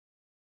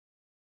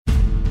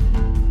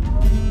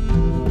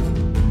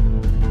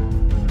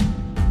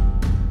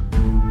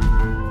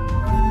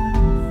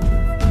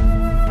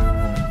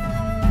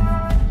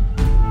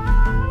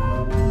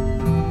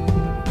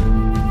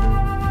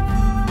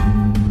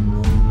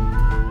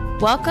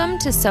Welcome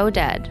to So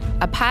Dead,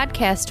 a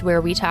podcast where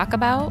we talk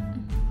about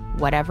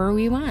whatever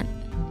we want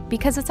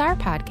because it's our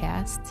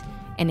podcast.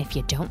 And if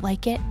you don't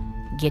like it,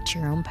 get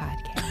your own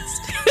podcast.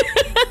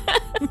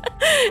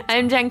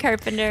 I'm Jen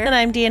Carpenter. And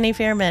I'm Danny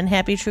Fairman.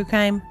 Happy True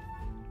Crime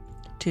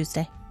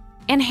Tuesday.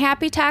 And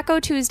happy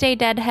Taco Tuesday,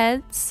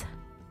 Deadheads.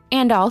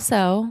 And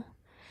also,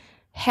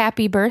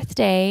 happy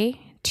birthday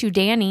to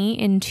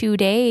Danny in 2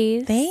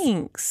 days.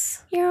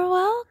 Thanks. You're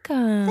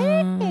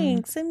welcome.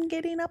 Thanks. I'm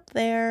getting up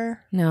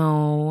there.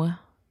 No.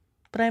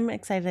 But I'm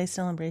excited. I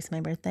still embrace my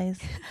birthdays.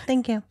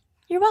 Thank you.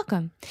 You're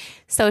welcome.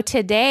 So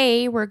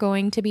today we're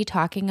going to be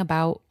talking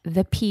about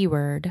the P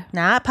word.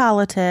 Not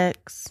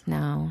politics.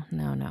 No,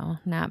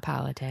 not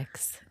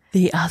politics.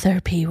 The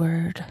other P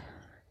word.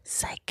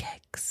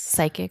 Psychics.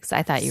 Psychics.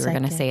 I thought you were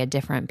going to Psychic. say a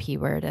different P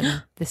word,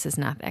 and this is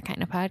not that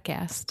kind of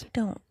podcast.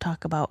 Don't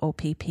talk about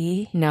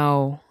OPP.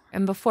 No.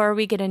 And before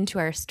we get into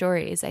our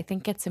stories, I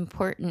think it's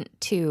important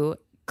to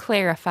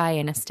clarify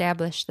and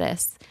establish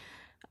this.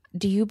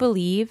 Do you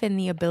believe in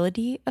the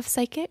ability of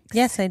psychics?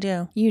 Yes, I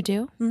do. You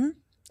do? Mm-hmm.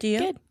 Do you?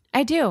 Good.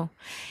 I do.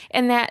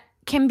 And that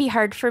can be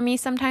hard for me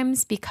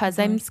sometimes because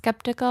I'm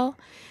skeptical.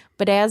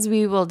 But as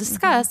we will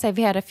discuss, I've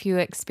had a few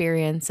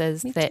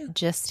experiences that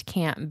just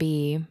can't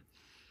be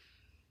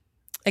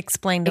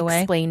Explained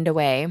away.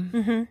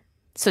 Mm-hmm.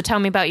 So tell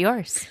me about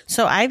yours.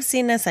 So I've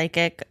seen a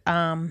psychic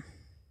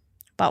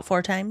about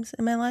 4 times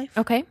in my life.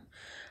 Okay.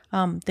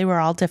 They were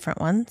all different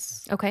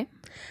ones. Okay.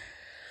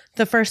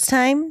 The first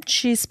time,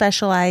 she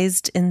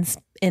specialized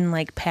in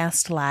like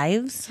past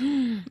lives.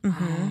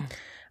 Mm-hmm.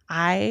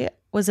 I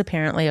was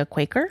apparently a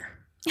Quaker.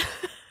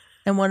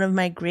 And one of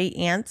my great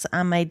aunts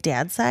on my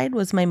dad's side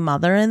was my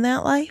mother in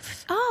that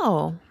life.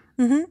 Oh.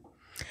 Mm-hmm.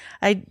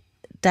 I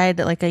died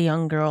like a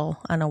young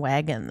girl on a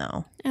wagon,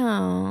 though.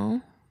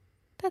 Oh.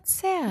 That's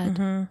sad.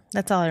 Mm-hmm.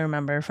 That's all I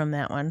remember from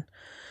that one.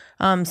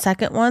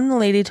 Second one, the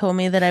lady told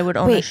me that I would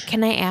own Wait,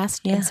 can I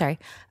ask? Yeah. I'm sorry.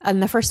 On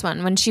the first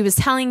one, when she was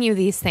telling you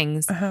these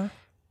things,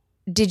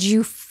 did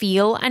you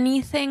feel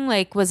anything?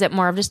 Like, was it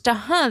more of just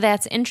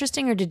that's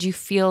interesting? Or did you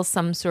feel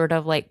some sort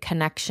of like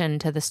connection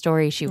to the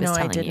story she was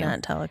telling you? No, I did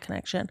not tell a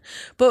connection.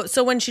 But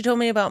so when she told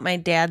me about my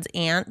dad's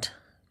aunt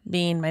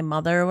being my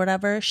mother or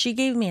whatever, she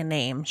gave me a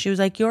name. She was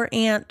like, your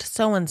aunt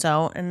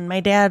so-and-so. And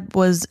my dad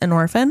was an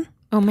orphan.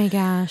 Oh my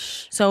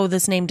gosh. So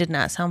this name did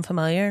not sound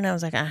familiar. And I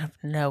was like, I have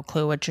no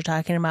clue what you're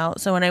talking about.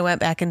 So when I went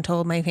back and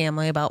told my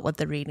family about what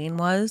the reading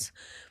was,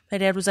 my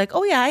dad was like,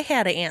 oh yeah, I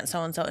had an aunt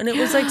so-and-so. And it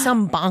was like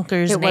some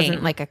bonkers name.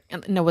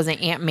 It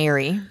wasn't Aunt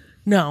Mary.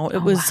 No, it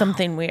was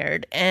something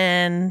weird.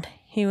 And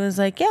he was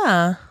like,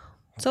 yeah,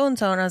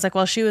 so-and-so. And I was like,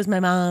 well, she was my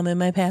mom in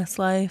my past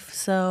life.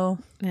 So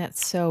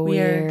That's so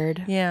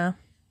weird. Yeah.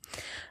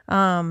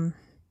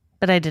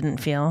 But I didn't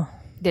feel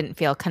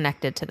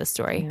connected to the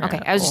story. No.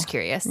 Okay. I was just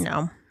curious.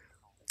 No.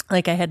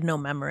 Like I had no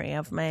memory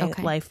of my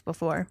life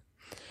before.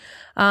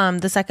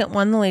 The second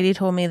one, the lady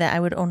told me that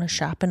I would own a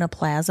shop in a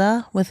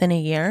plaza within a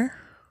year.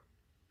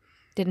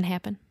 Didn't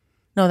happen.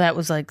 No, that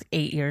was like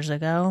 8 years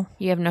ago.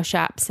 You have no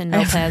shops and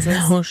no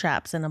plazas? No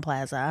shops in a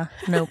plaza.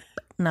 Nope.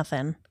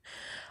 Nothing.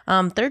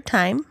 Third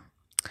time,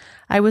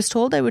 I was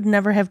told I would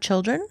never have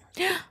children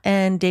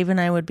and Dave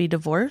and I would be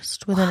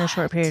divorced within a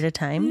short period of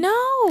time.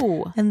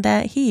 No. And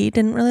that he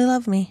didn't really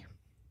love me.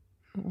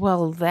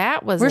 Well,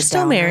 that was We're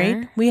still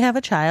married. We have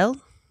a child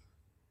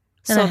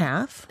and a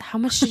half. How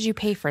much did you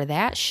pay for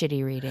that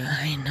shitty reading?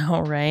 I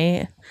know,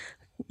 right?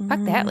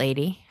 Fuck that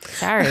lady.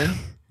 Sorry.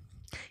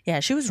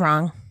 Yeah, she was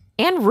wrong.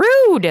 And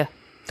rude.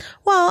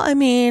 Well, I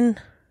mean,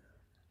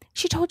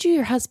 she told you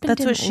your husband that's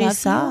didn't what she love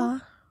saw.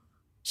 you?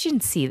 She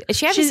didn't see it.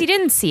 She obviously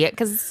didn't see it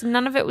because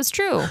none of it was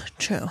true.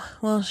 True.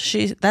 Well,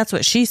 that's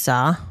what she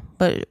saw,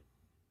 but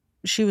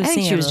she was I think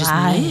seeing she was just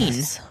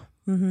lies.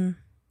 mean. Mm-hmm.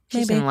 She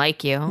just didn't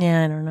like you.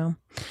 Yeah, I don't know.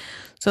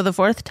 So the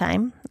fourth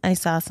time I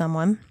saw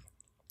someone,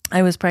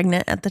 I was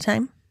pregnant at the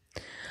time.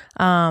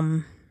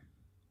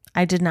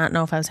 I did not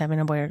know if I was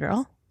having a boy or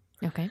girl.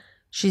 Okay.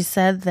 She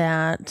said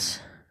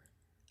that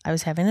I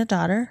was having a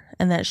daughter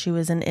and that she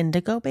was an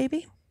indigo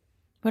baby.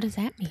 What does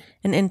that mean?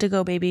 An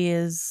indigo baby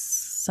is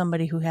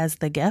somebody who has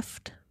the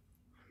gift.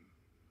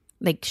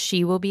 Like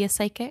she will be a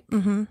psychic?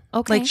 Mm-hmm.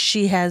 Okay. Like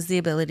she has the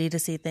ability to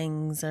see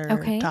things or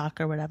talk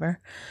or whatever.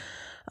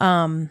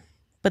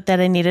 But that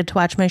I needed to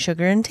watch my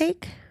sugar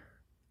intake.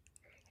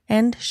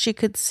 And she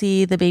could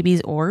see the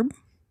baby's orb.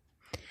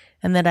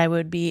 And that I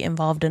would be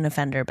involved in a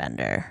fender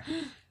bender.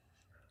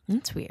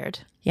 That's weird.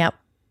 Yep.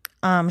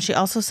 She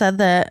also said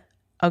that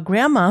a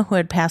grandma who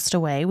had passed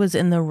away was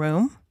in the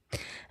room.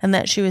 And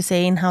that she was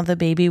saying how the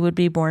baby would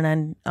be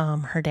born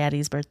on her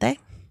daddy's birthday.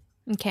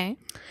 Okay.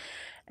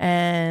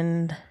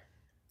 And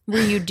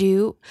were you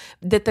due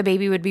that the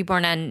baby would be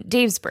born on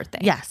Dave's birthday?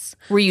 Yes.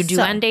 Were you due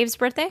on Dave's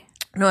birthday?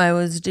 No, I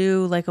was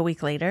due like a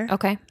week later.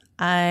 Okay.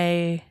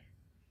 I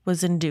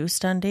was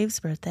induced on Dave's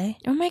birthday.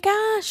 Oh my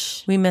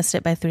gosh. We missed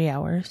it by 3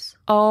 hours.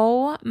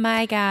 Oh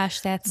my gosh.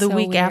 That's the so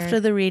week weird.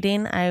 after the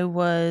reading, I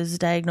was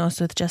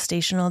diagnosed with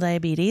gestational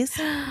diabetes.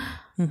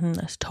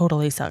 This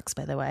totally sucks,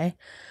 by the way.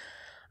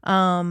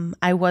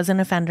 I was in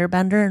a fender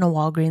bender in a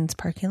Walgreens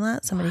parking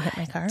lot. Somebody hit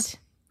my car.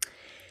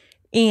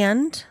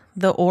 And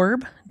the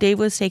orb, Dave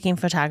was taking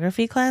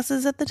photography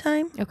classes at the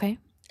time. Okay.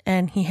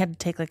 And he had to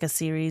take like a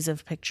series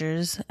of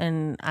pictures,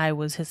 and I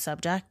was his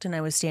subject, and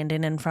I was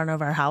standing in front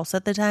of our house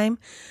at the time,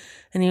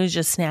 and he was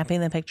just snapping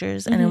the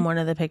pictures. And in one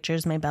of the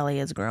pictures, my belly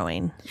is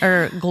growing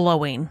or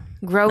glowing.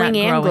 Growing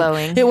and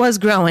glowing. It was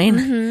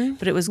growing,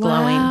 but it was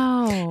glowing.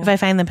 Wow. If I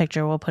find the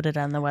picture, we'll put it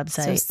on the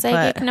website. So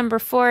psychic number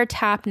 4,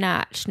 top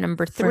notch.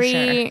 Number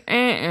 3,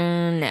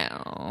 sure.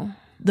 No.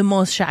 The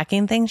most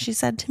shocking thing she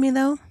said to me,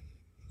 though,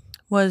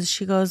 was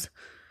she goes,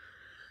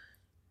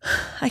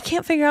 I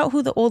can't figure out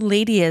who the old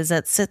lady is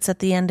that sits at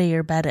the end of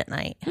your bed at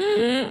night.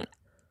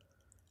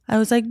 I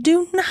was like,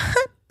 do not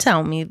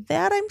tell me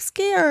that. I'm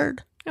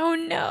scared. Oh,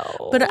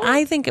 no. But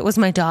I think it was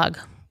my dog.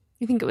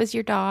 You think it was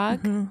your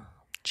dog?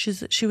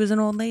 Mm-hmm. She was an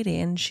old lady,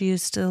 and she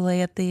used to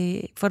lay at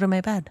the foot of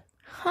my bed.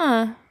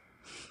 Huh.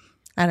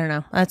 I don't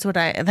know.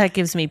 That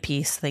gives me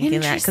peace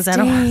thinking that, because I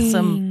don't want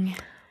some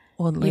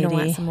old lady. You don't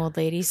want some old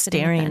lady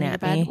staring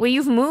at me. Well,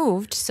 you've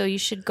moved, so you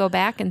should go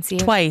back and see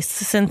twice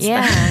since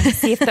then. then.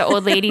 See if the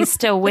old lady's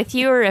still with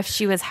you or if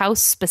she was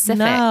house specific.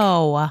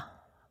 No.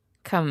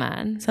 Come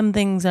on. Some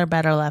things are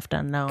better left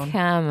unknown.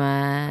 Come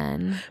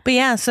on. But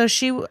yeah, so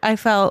I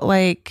felt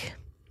like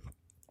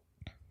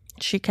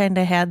she kind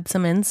of had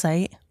some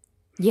insight.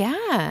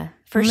 Yeah,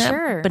 for Isn't that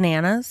sure.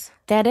 Bananas.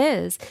 That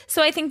is.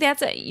 So I think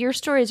your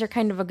stories are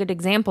kind of a good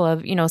example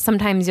of,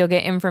 sometimes you'll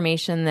get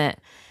information that,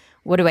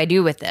 what do I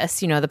do with this?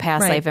 The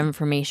past life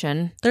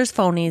information. There's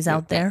phonies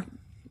out there.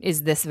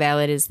 Is this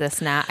valid? Is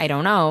this not? I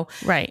don't know.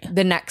 Right.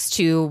 The next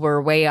 2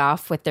 were way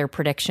off with their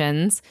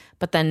predictions.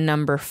 But then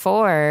number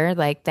 4,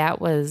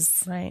 that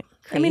was right.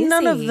 crazy. I mean,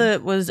 none of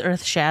it was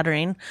earth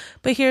shattering.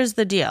 But here's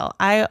the deal.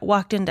 I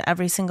walked into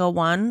every single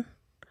one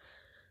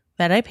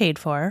that I paid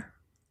for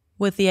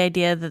with the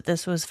idea that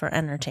this was for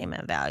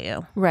entertainment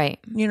value. Right.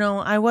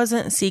 I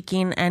wasn't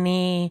seeking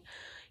any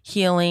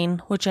healing,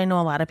 which I know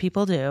a lot of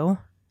people do.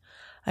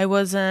 I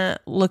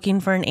wasn't looking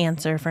for an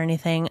answer for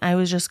anything. I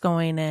was just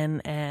going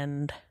in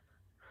and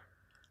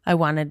I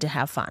wanted to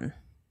have fun.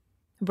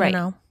 Right.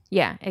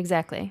 Yeah,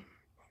 exactly.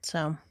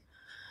 So.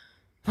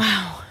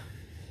 Wow.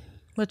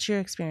 What's your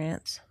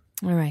experience?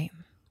 All right.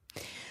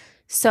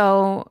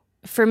 So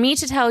for me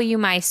to tell you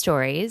my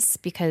stories,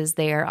 because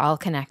they are all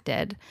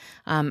connected,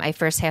 I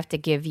first have to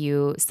give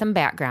you some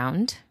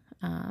background.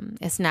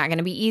 It's not going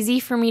to be easy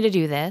for me to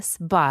do this,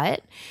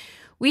 but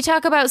we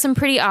talk about some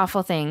pretty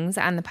awful things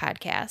on the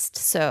podcast,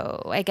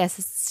 so I guess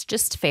it's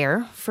just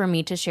fair for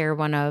me to share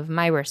one of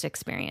my worst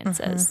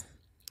experiences.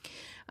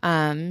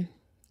 I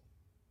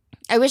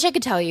wish I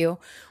could tell you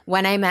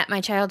when I met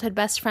my childhood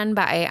best friend,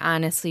 but I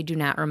honestly do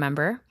not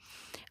remember.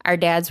 Our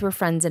dads were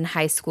friends in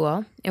high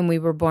school, and we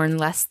were born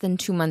less than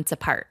 2 months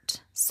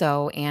apart,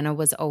 so Anna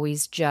was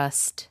always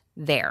just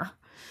there.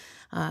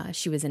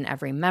 She was in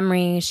every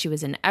memory. She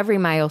was in every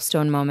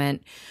milestone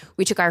moment.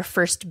 We took our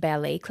first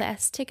ballet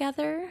class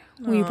together.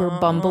 We were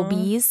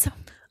bumblebees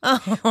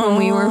when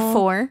we were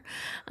 4.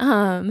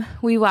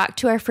 We walked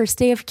to our first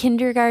day of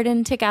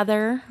kindergarten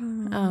together.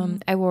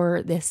 I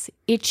wore this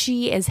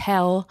itchy as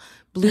hell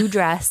blue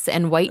dress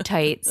and white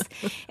tights,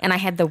 and I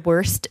had the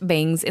worst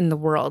bangs in the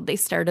world. They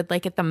started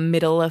at the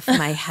middle of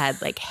my head,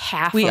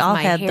 half of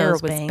my hair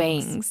was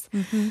bangs.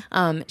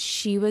 Mm-hmm.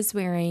 She was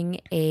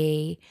wearing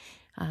a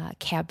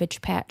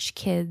Cabbage Patch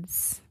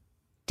Kids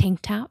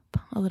tank top,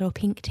 a little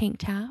pink tank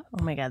top.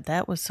 Oh my God,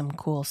 that was some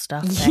cool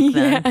stuff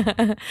back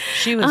then.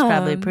 She was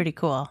probably pretty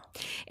cool.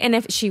 And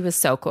if she was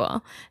so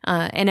cool.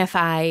 And if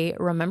I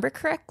remember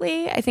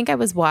correctly, I think I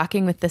was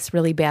walking with this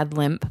really bad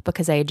limp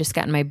because I had just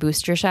gotten my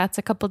booster shots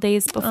a couple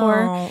days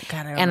before. Oh,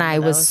 God, and I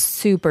was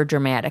super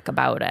dramatic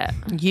about it.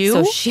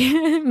 You?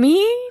 So me?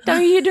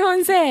 Don't you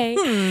don't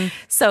say.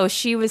 So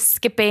she was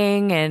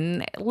skipping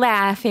and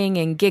laughing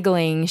and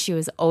giggling. She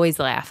was always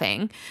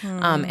laughing.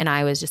 And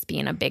I was just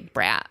being a big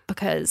brat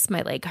because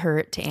my leg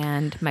hurt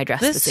and my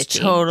dress was itchy.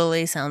 This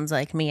totally sounds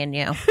like me and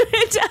you.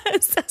 It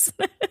does,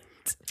 doesn't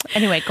it?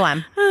 Anyway, go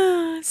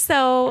on.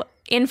 So,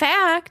 in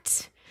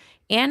fact,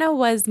 Anna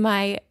was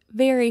my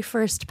very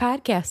first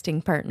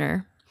podcasting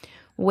partner.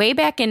 Way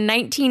back in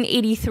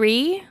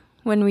 1983,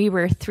 when we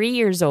were 3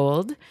 years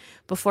old,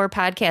 before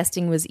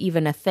podcasting was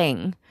even a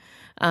thing.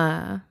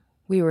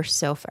 We were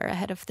so far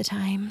ahead of the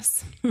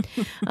times.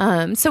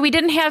 So we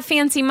didn't have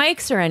fancy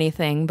mics or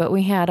anything, but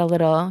we had a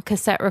little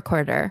cassette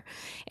recorder.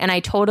 And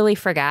I totally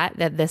forgot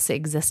that this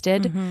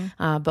existed.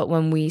 But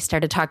when we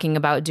started talking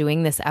about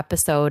doing this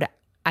episode,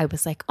 I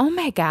was like, oh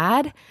my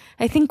God,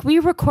 I think we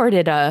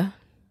recorded a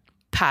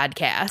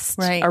podcast,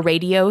 right. A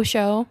radio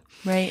show.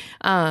 Right.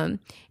 And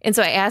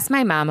so I asked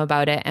my mom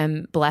about it,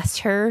 and bless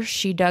her,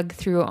 she dug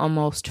through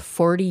almost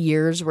 40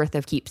 years worth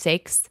of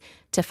keepsakes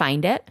to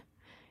find it.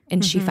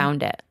 And she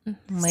found it. Oh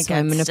my so God,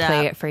 I'm going to stop.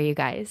 play it for you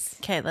guys.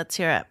 Okay, let's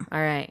hear it. All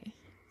right.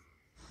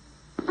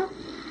 Okay.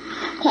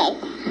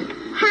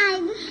 Hi,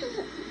 this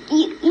is...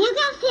 You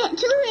got to say it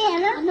too,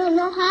 Anna. I don't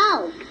know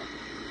how.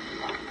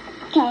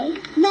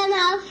 Okay, then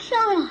I'll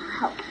show you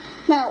how.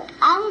 Now,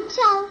 I'll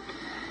tell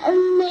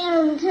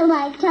Anna until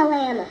I tell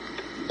Anna.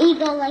 You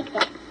go like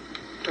that.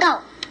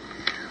 Go.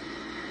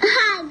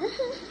 Hi, this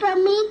is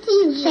from me to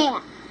you. Say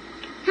it.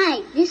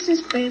 Hi, this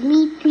is for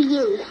me to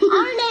you.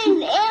 Our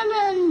name's Anna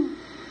and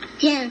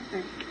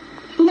Jennifer.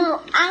 No,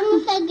 I'm going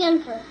to say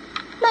Jennifer.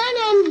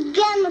 My name's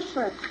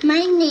Jennifer. My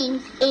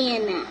name's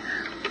Anna.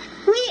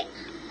 We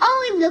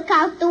always look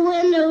out the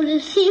window to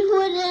see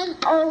who it is,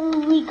 or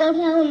we go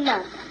tell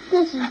them,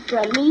 this is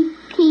from me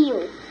to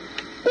you.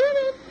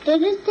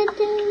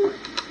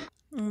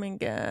 Oh my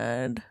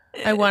God.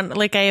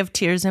 I have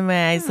tears in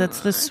my eyes. That's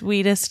the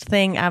sweetest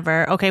thing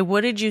ever. Okay,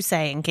 what did you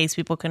say in case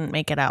people couldn't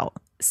make it out?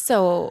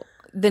 So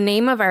the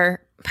name of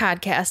our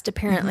podcast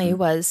apparently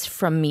was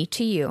From Me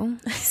to You.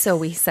 So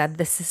we said,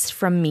 this is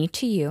From Me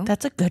to You.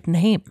 That's a good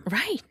name.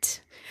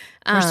 Right.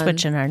 We're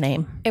switching our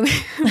name.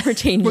 We're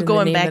changing We're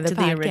going the name back of the to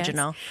the podcast.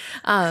 original.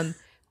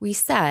 We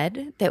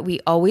said that we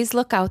always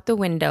look out the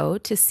window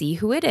to see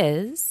who it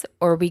is,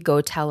 or we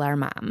go tell our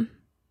mom.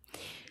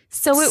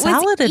 So it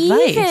Solid was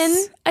advice.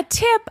 even a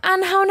tip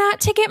on how not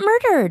to get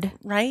murdered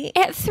Right?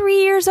 at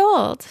 3 years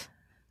old.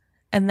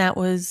 And that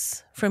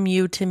was from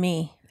you to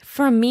me.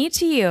 From me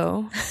to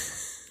you.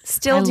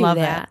 Still I do love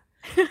that.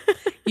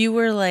 You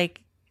were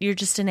you're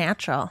just a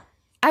natural.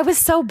 I was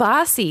so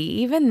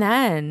bossy even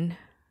then.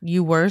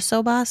 You were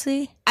so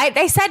bossy.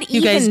 I said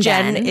You even guys,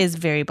 Jen then. is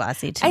very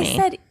bossy to I me.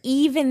 said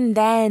even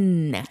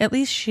then. At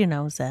least she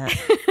knows that.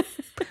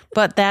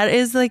 But that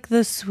is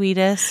the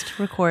sweetest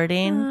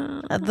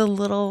recording. The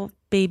little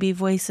baby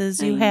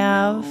voices you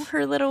have. Oh,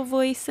 her little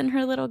voice and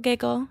her little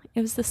giggle.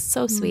 It was just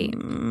so sweet.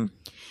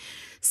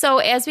 So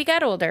as we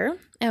got older,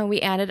 we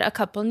added a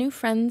couple new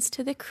friends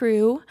to the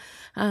crew,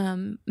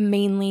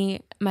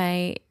 mainly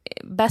my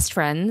best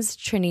friends,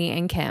 Trini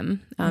and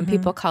Kim.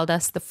 People called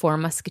us the Four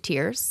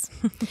Musketeers.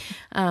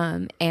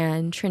 And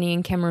Trini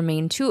and Kim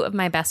remain two of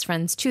my best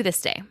friends to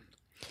this day.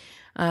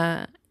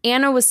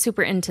 Anna was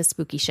super into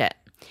spooky shit.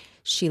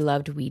 She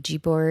loved Ouija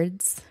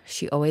boards.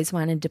 She always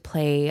wanted to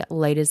play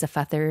Light as a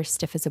Feather,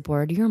 Stiff as a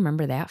Board. You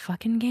remember that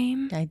fucking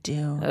game? I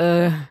do.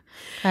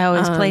 I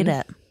always played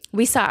it.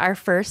 We saw our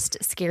first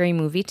scary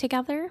movie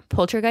together,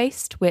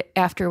 Poltergeist,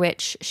 after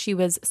which she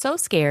was so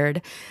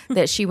scared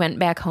that she went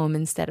back home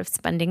instead of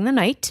spending the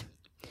night.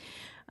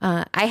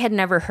 I had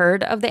never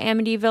heard of the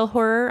Amityville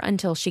Horror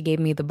until she gave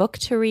me the book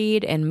to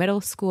read in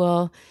middle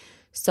school.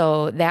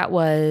 So that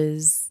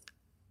was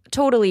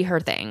totally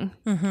her thing.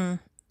 Mm-hmm.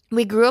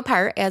 We grew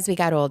apart as we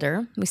got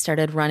older. We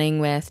started running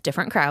with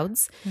different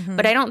crowds,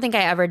 but I don't think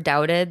I ever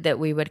doubted that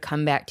we would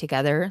come back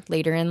together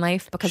later in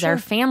life because our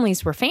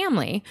families were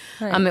family.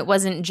 Right. It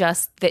wasn't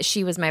just that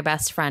she was my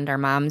best friend. Our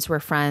moms were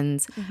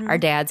friends. Our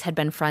dads had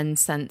been friends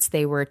since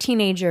they were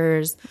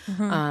teenagers.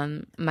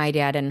 My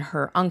dad and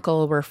her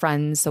uncle were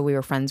friends, so we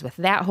were friends with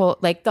that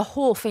the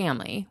whole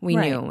family we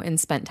knew and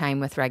spent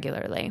time with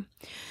regularly.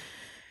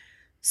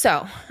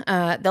 So,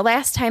 the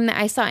last time that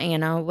I saw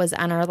Anna was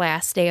on our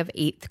last day of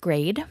 8th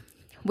grade.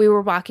 We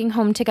were walking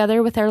home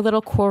together with our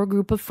little core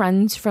group of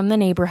friends from the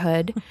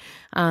neighborhood.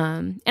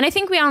 And I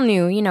think we all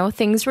knew,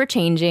 things were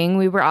changing.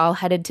 We were all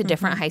headed to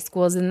different high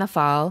schools in the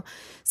fall.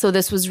 So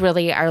this was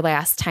really our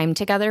last time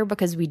together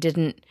because we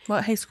didn't.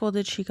 What high school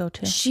did she go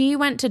to? She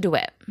went to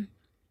DeWitt.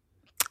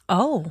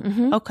 Oh,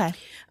 okay.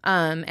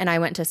 And I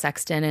went to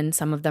Sexton, and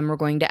some of them were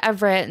going to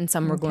Everett, and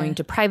some were going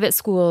to private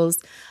schools.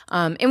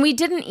 And we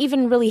didn't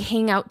even really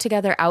hang out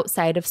together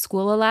outside of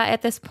school a lot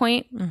at this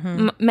point,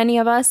 many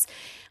of us,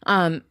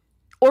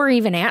 or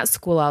even at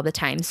school all the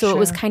time. So it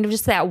was kind of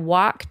just that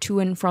walk to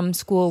and from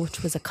school,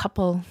 which was a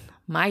couple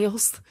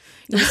miles.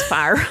 It was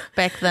far.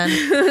 Back then.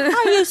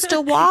 I used to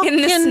walk in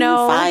the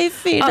snow, 5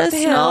 feet of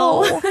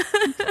snow.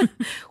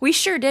 We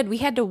sure did. We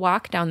had to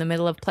walk down the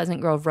middle of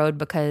Pleasant Grove Road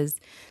because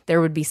there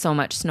would be so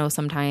much snow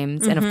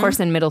sometimes. And of course,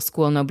 in middle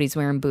school, nobody's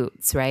wearing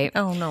boots, right?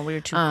 Oh, no, we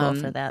were too cool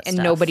for that And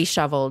stuff. nobody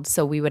shoveled,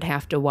 so we would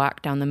have to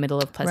walk down the middle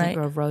of Pleasant Right.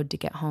 Grove Road to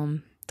get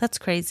home. That's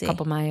crazy. A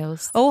couple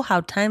miles. Oh,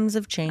 how times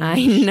have changed.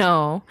 I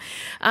know.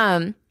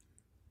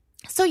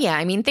 So yeah,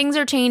 I mean, things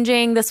are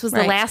changing. This was the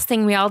Right. last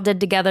thing we all did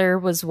together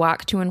was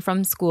walk to and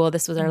from school.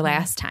 This was our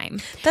last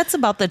time. That's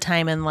about the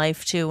time in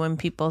life, too, when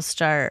people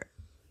start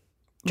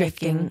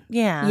Drifting. making-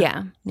 Yeah.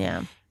 Yeah.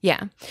 Yeah.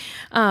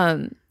 Yeah.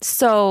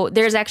 So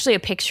there's actually a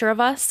picture of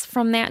us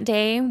from that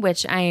day,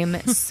 which I am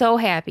so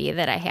happy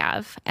that I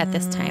have at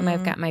this time.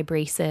 I've got my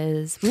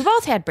braces. We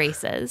both had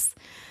braces.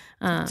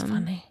 That's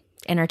funny.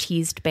 And our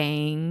teased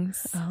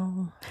bangs.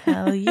 Oh,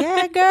 hell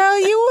yeah, girl.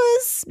 You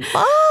was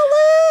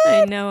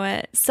ballin'. I know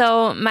it.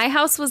 So my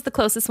house was the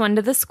closest one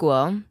to the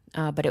school,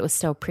 but it was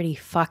still pretty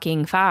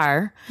fucking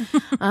far.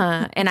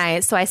 And I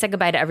said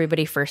goodbye to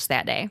everybody first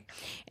that day.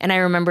 And I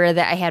remember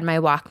that I had my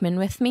Walkman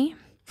with me.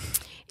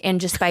 And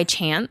just by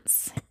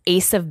chance,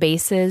 Ace of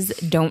Bases,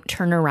 Don't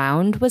Turn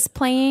Around was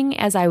playing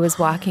as I was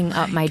walking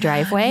up my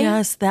driveway.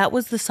 Yes, that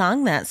was the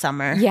song that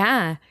summer.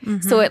 Yeah.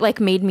 So it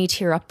made me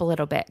tear up a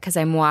little bit because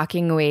I'm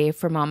walking away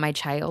from all my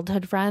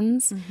childhood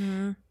friends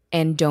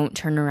and Don't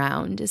Turn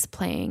Around is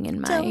playing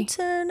in my... Don't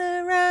turn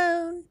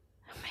around.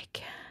 Oh my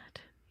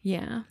God.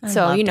 Yeah. I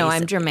So, love Ace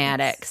I'm of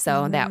dramatic.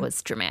 So that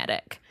was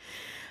dramatic.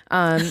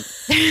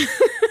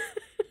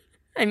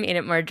 I made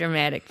it more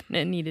dramatic than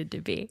it needed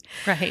to be.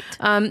 Right.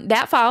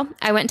 That fall,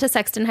 I went to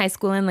Sexton High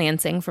School in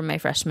Lansing for my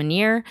freshman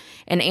year,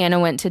 and Anna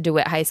went to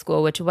DeWitt High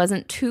School, which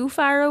wasn't too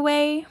far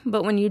away,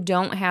 but when you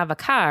don't have a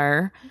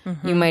car,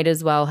 you might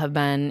as well have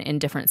been in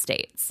different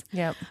states.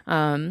 Yep.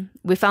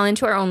 We fell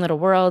into our own little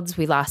worlds.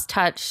 We lost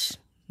touch.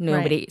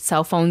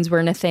 Cell phones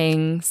weren't a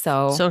thing,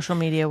 so Social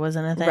media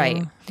wasn't a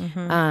thing.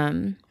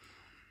 right.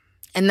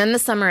 And then the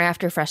summer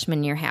after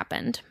freshman year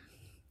happened.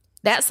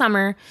 That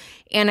summer,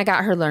 Anna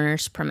got her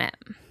learner's permit.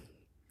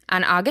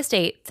 On August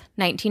 8th,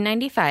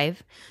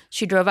 1995,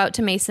 she drove out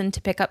to Mason to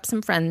pick up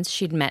some friends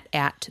she'd met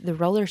at the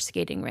roller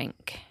skating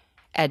rink.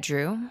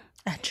 Edru.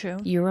 True.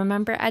 You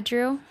remember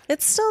Edru?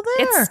 It's still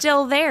there. It's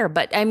still there,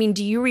 but I mean,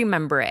 do you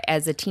remember it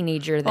as a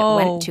teenager that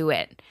went to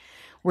it?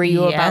 Were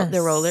you about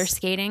the roller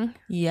skating?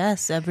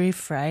 Yes, every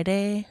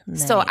Friday night.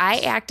 So I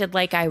acted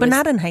like I was... But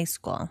not in high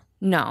school.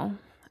 No.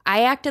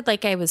 I acted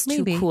like I was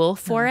too cool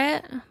for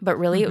it, but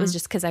really it was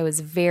just because I was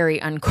very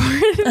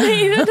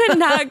uncoordinated and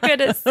not good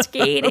at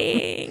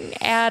skating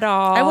at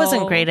all. I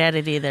wasn't great at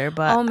it either,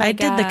 but I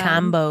did the God.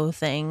 combo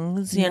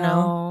things, you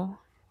know.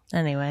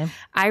 Anyway.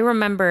 I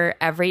remember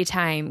every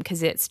time,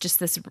 because it's just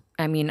this,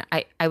 I mean,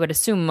 I would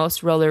assume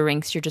most roller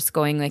rinks, you're just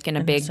going like in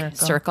a big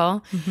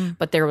circle.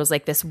 But there was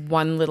like this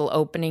one little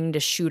opening to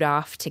shoot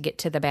off to get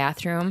to the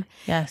bathroom.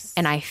 Yes.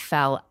 And I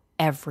fell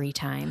every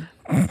time.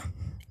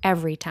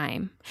 Every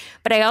time.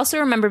 But I also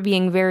remember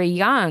being very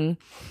young,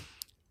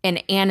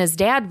 and Anna's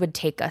dad would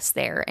take us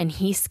there, and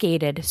he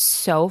skated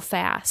so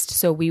fast.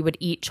 So we would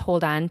each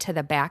hold on to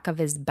the back of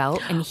his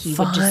belt, and he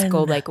would just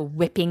go like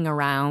whipping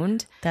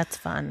around. That's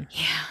fun.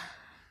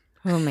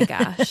 Yeah. Oh my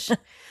gosh.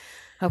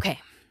 Okay.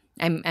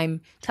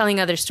 I'm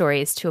telling other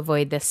stories to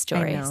avoid this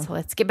story. So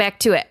let's get back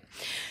to it.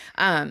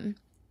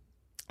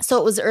 So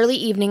it was early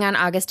evening on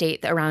August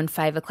 8th, around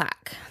 5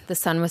 o'clock. The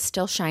sun was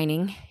still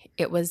shining.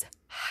 It was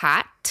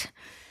hot.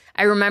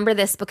 I remember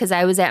this because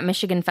I was at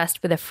Michigan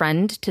Fest with a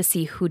friend to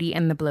see Hootie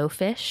and the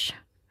Blowfish.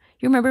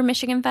 You remember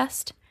Michigan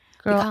Fest?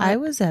 Girl, I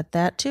was at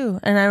that too.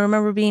 And I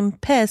remember being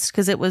pissed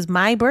because it was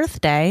my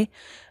birthday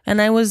and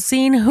I was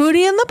seeing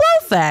Hootie and the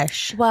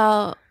Blowfish.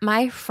 Well,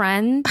 my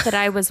friend that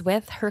I was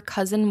with, her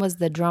cousin was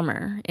the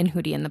drummer in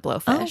Hootie and the Oh,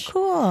 Blowfish.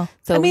 cool.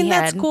 So I mean, we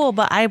that's had- cool,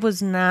 but I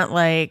was not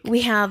like...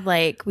 We had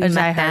like, we A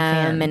met diehard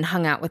them fan. and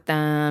hung out with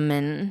them,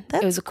 and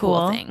That's it was a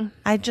cool thing.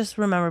 I just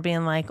remember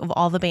being like, of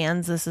all the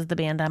bands, this is the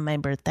band on my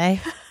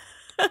birthday.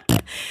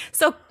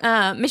 So,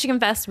 Michigan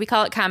Fest, we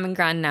call it Common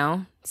Ground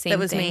now. Same That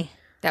was thing. me.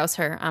 That was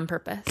her on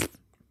purpose.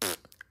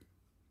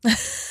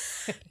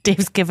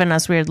 Dave's giving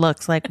us weird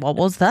looks like, what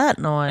was that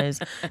noise?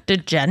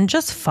 Did Jen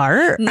just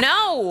fart?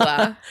 No,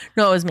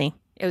 No, it was me.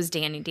 it was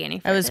Danny.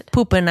 Danny I was farted.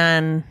 pooping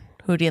on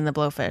Hootie and the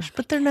Blowfish,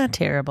 but they're not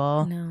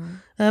terrible. No.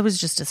 I was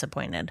just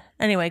disappointed.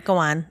 Anyway, go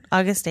on.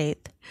 August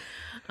 8th.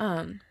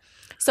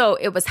 So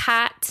it was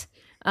hot.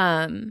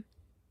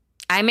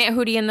 I met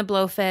Hootie and the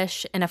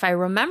Blowfish, and if I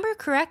remember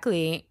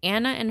correctly,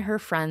 Anna and her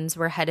friends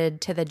were headed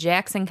to the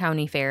Jackson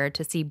County Fair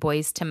to see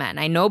Boys to Men.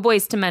 I know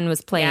Boys to Men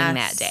was playing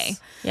that day.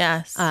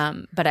 Yes.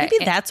 But Maybe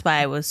that's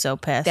why I was so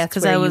pissed. That's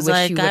Because where I you was wish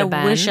like, you I would've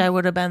been. wish I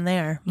would have been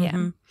there. Yeah.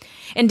 Mhm.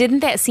 And didn't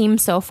that seem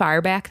so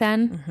far back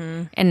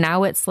then? And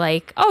now it's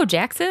like, oh,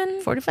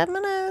 Jackson, 45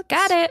 minutes.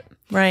 got it.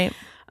 Right.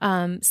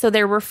 So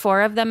there were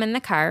 4 of them in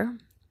the car.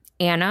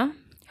 Anna,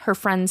 her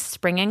friends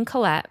Spring and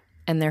Colette,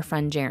 and their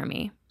friend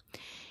Jeremy.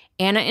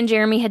 Anna and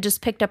Jeremy had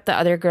just picked up the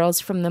other girls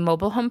from the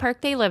mobile home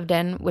park they lived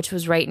in, which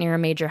was right near a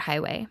major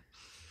highway.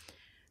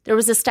 There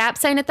was a stop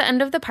sign at the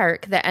end of the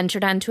park that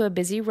entered onto a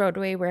busy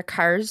roadway where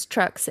cars,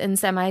 trucks, and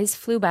semis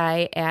flew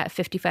by at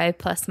 55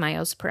 plus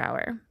miles per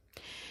hour.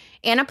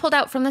 Anna pulled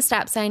out from the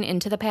stop sign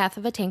into the path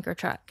of a tanker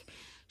truck.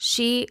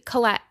 She,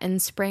 Colette,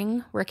 and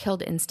Spring were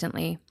killed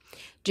instantly.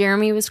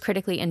 Jeremy was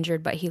critically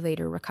injured, but he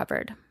later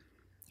recovered.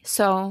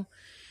 So,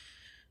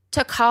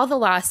 to call the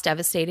loss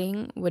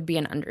devastating would be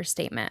an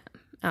understatement.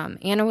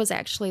 Anna was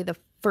actually the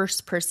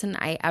first person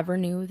I ever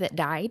knew that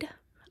died.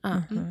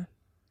 And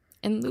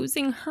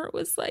losing her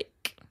was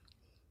like...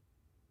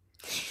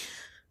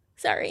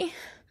 Sorry.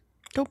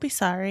 Don't be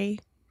sorry.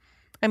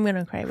 I'm going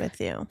to cry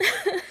with you.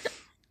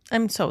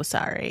 I'm so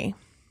sorry.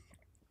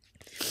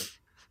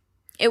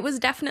 It was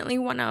definitely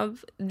one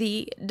of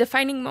the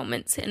defining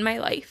moments in my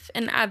life,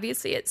 and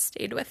obviously it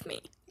stayed with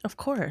me. Of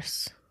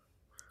course.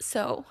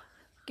 So,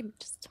 give me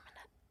just a minute.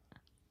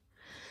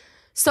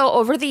 So,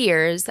 over the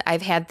years,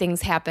 I've had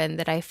things happen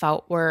that I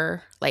felt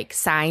were like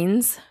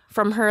signs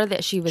from her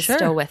that she was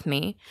still with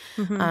me.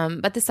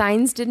 But the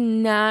signs did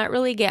not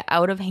really get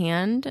out of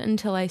hand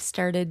until I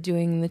started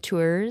doing the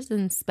tours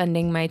and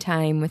spending my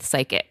time with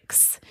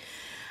psychics.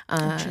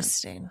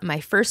 Interesting.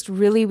 My first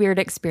really weird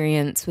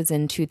experience was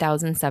in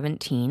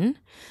 2017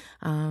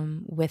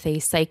 with a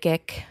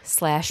psychic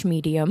 /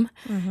 medium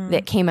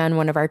that came on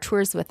one of our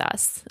tours with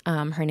us.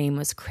 Her name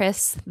was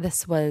Chris.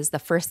 This was the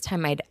first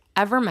time I'd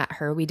ever met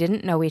her. We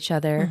didn't know each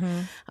other.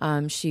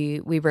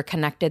 We were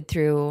connected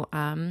through,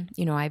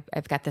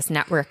 I've got this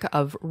network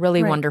of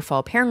really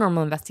wonderful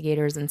paranormal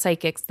investigators and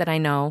psychics that I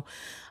know.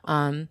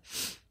 And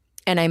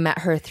I met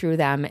her through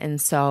them. And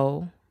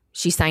so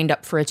she signed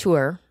up for a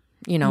tour,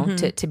 you know,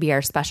 to be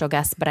our special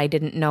guest, but I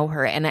didn't know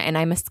her. And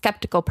I'm a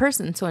skeptical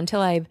person. So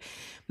until I've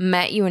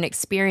met you and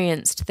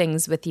experienced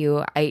things with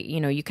you,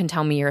 you can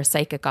tell me you're a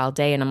psychic all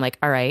day. And I'm like,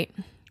 all right.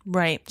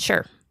 Right.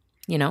 Sure.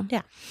 You know?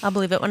 Yeah. I'll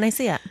believe it when I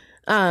see it.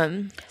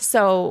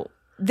 So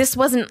this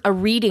wasn't a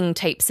reading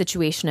type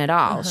situation at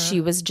all. She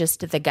was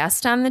just the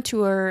guest on the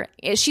tour.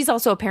 She's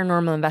also a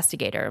paranormal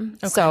investigator.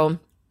 Okay. So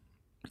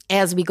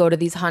as we go to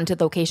these haunted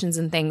locations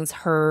and things,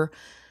 her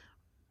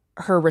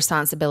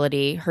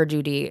responsibility, her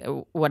duty,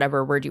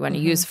 whatever word you want to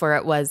use for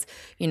it, was,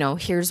 you know,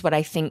 here's what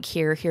I think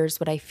here, here's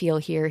what I feel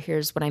here,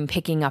 here's what I'm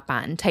picking up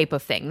on type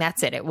of thing.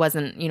 That's it. It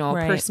wasn't, you know,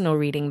 a personal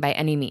reading by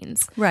any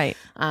means. Right.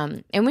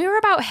 And we were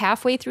about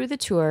halfway through the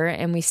tour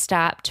and we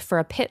stopped for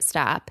a pit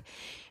stop,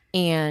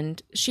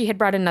 and she had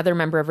brought another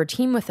member of her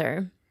team with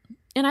her.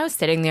 And I was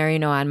sitting there, you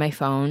know, on my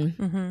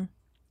phone,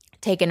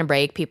 taking a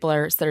break.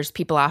 There's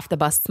people off the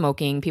bus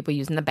smoking, people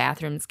using the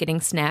bathrooms,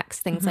 getting snacks,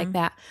 things like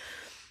that.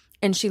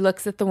 And she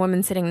looks at the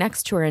woman sitting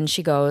next to her and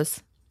she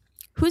goes,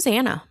 "Who's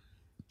Anna?"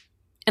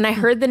 And I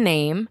heard the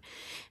name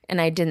and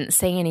I didn't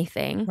say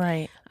anything.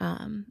 Right.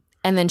 And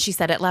then she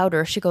said it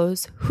louder. She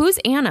goes, "Who's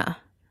Anna?"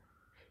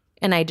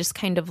 And I just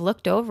kind of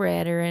looked over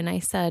at her and I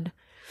said,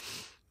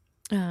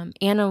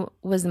 "Anna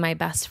was my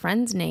best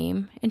friend's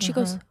name." And she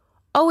goes,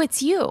 "Oh,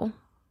 it's you."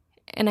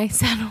 And I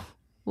said,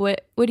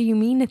 What do you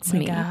mean it's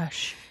me? Oh my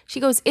gosh. She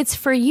goes, "It's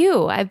for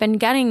you. I've been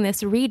getting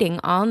this reading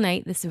all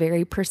night, this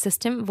very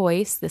persistent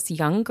voice, this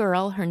young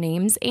girl, her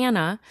name's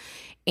Anna,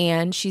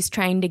 and she's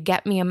trying to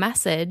get me a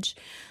message,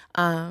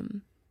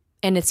 and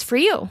it's for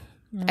you.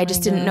 I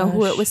just didn't know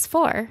who it was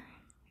for."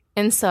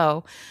 And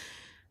so,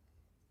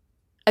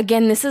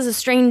 again, this is a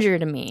stranger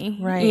to me,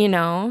 right? You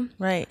know?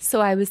 Right.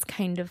 So I was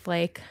kind of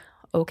like,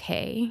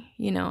 okay,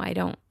 you know, I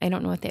don't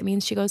know what that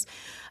means. She goes,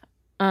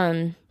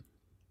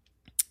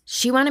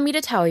 she wanted me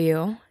to tell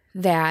you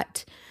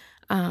that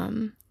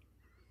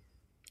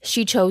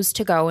she chose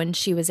to go and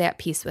she was at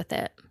peace with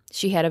it.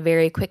 She had a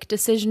very quick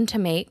decision to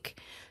make.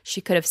 She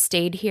could have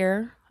stayed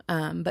here,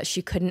 but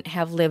she couldn't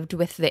have lived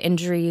with the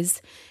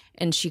injuries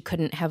and she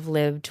couldn't have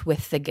lived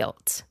with the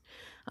guilt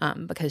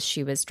because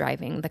she was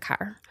driving the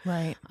car.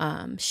 Right.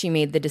 She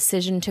made the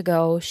decision to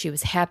go. She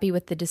was happy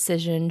with the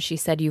decision. She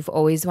said, "You've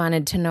always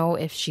wanted to know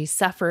if she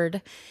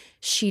suffered."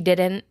 She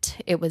didn't.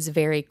 It was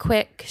very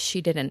quick. She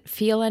didn't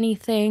feel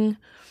anything.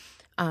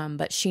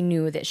 But she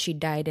knew that she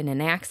died in an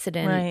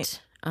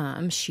accident.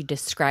 Right. She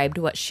described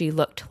what she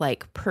looked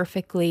like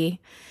perfectly.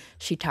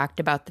 She talked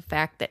about the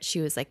fact that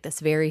she was like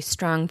this very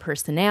strong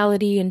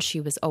personality and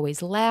she was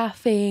always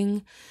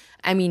laughing.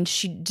 I mean,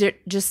 she knew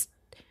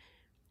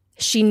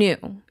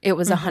it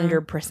was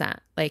 100%.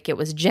 Like, it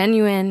was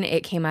genuine.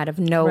 It came out of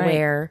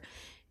nowhere. Right.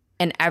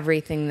 And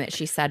everything that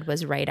she said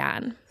was right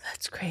on.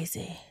 That's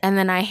crazy. And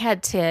then I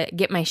had to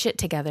get my shit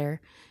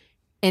together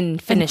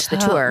and finish the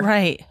tour.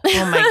 Right.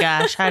 Oh my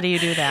gosh. How do you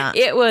do that?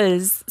 It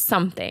was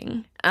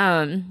something.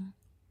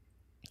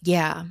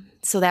 Yeah.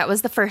 So that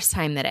was the first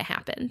time that it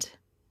happened.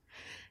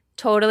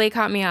 Totally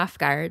caught me off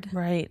guard.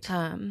 Right.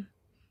 And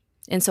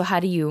so how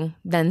do you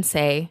then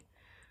say,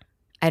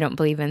 I don't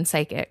believe in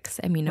psychics?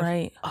 I mean,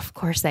 of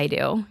course I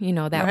do. You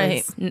know, that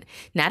was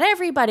not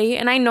everybody.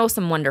 And I know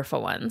some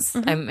wonderful ones.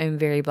 I'm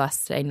very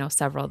blessed. I know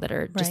several that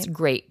are just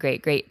great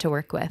to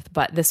work with.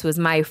 But this was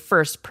my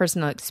first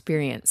personal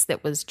experience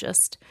that was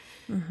just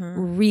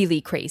really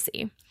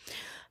crazy.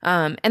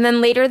 And then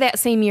later that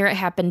same year, it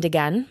happened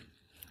again.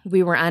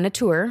 We were on a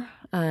tour.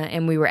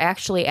 And we were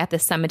actually at the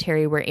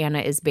cemetery where Anna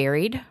is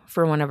buried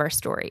for one of our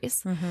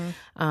stories.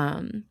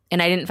 And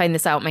I didn't find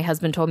this out. My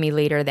husband told me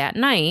later that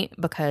night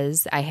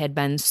because I had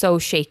been so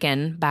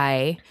shaken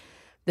by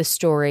the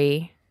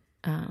story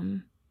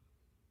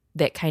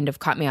that kind of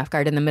caught me off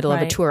guard in the middle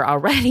of a tour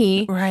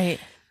already. Right.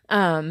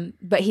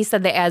 But he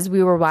said that as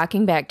we were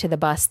walking back to the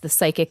bus, the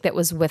psychic that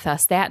was with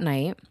us that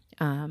night,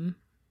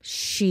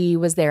 she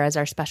was there as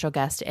our special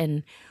guest,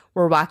 and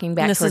we're walking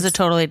back. And this is a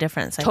totally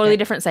different psychic. Totally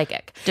different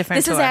psychic.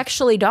 This is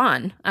actually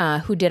Dawn,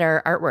 who did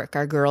our artwork,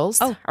 our girls,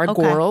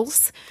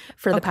 girls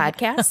for the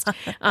podcast.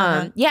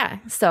 Yeah.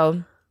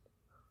 So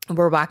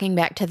we're walking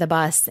back to the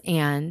bus,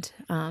 and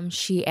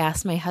she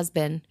asked my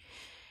husband,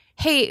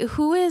 "Hey,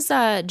 who is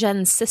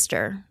Jen's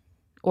sister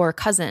or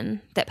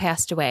cousin that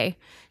passed away?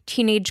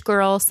 Teenage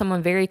girl,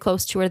 someone very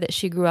close to her that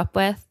she grew up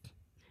with?"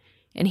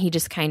 And he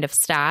just kind of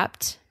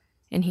stopped,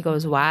 and he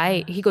goes,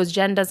 "Why?" He goes,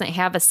 "Jen doesn't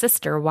have a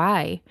sister.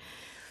 Why?"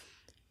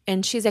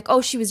 And she's like,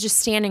 "Oh, she was just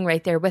standing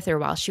right there with her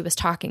while she was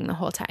talking the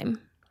whole time."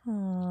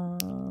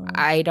 Aww.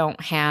 I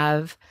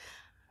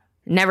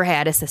never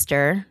had a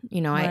sister.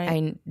 You know,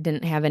 I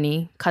didn't have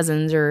any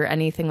cousins or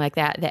anything like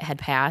that had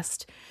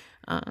passed.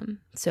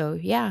 So,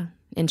 yeah.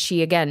 And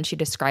she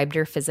described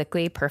her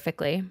physically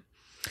perfectly.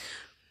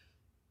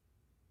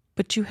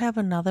 But you have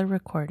another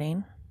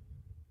recording.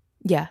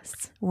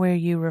 Yes. Where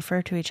you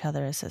refer to each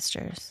other as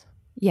sisters.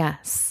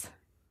 Yes.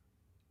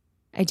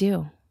 I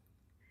do.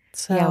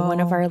 So, yeah, one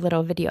of our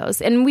little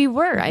videos. And we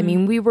were. I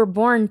mean, we were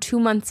born 2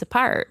 months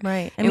apart.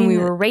 Right. And we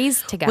were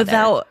raised together.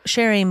 Without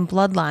sharing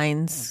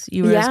bloodlines,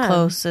 you were as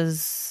close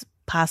as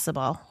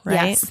possible,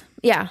 right? Yes.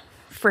 Yeah,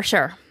 for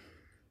sure.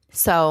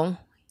 So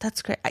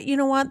That's great. You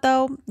know what,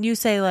 though? You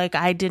say, like,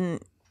 I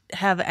didn't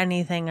have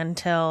anything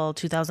until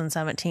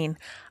 2017.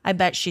 I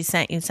bet she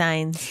sent you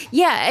signs.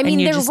 yeah, I mean,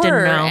 you there just didn't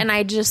were, know. and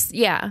I just,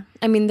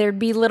 I mean, there'd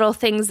be little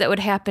things that would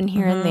happen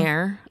here and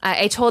there.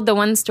 I told the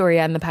one story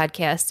on the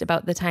podcast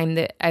about the time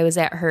that I was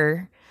at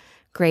her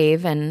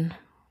grave and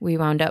we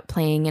wound up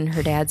playing in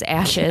her dad's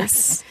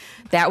ashes.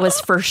 That was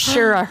for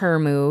sure a her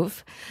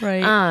move.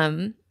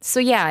 Right. So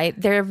yeah,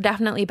 there have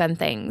definitely been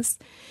things.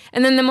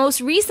 And then the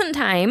most recent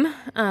time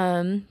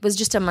was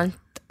just a month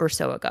or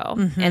so ago.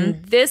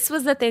 And this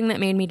was the thing that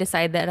made me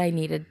decide that I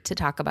needed to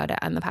talk about it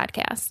on the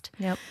podcast.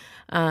 Yep.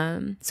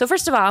 So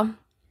first of all,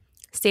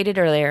 stated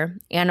earlier,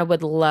 Anna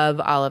would love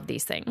all of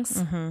these things.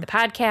 The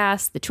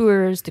podcast, the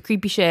tours, the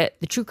creepy shit,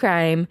 the true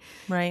crime.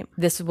 Right.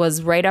 This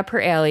was right up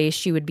her alley.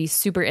 She would be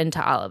super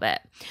into all of it.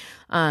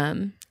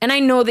 And I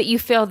know that you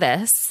feel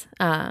this.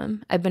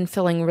 I've been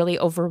feeling really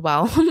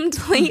overwhelmed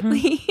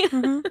lately.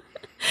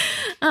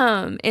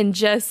 And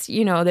just,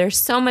 there's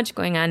so much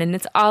going on and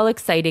it's all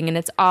exciting and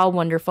it's all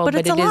wonderful, but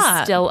it's it a is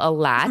lot. still a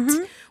lot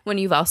when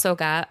you've also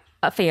got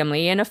a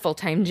family and a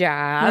full-time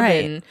job.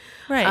 Right. And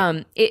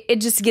Right. it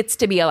just gets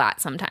to be a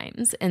lot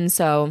sometimes. And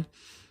so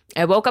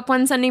I woke up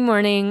one Sunday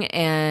morning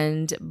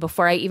and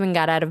before I even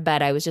got out of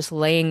bed, I was just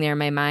laying there.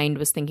 My mind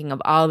was thinking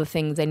of all the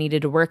things I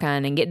needed to work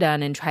on and get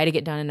done and try to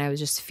get done. And I was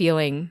just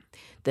feeling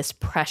this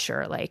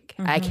pressure, like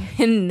I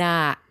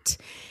cannot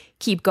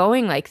keep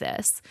going like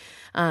this.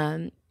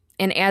 And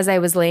as I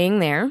was laying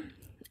there,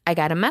 I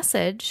got a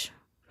message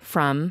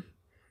from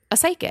a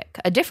psychic,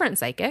 a different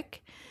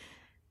psychic,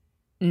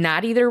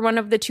 not either one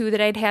of the two that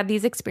I'd had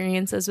these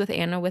experiences with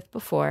Anna with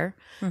before.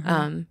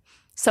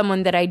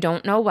 Someone that I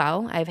don't know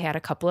well. I've had a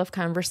couple of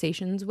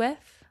conversations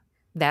with.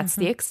 That's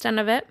the extent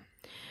of it.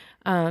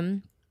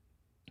 And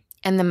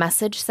the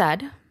message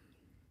said,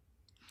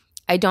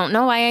 I don't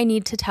know why I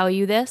need to tell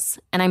you this,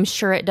 and I'm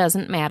sure it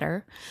doesn't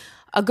matter.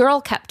 A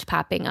girl kept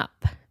popping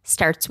up.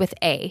 Starts with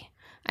A.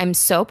 I'm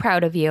so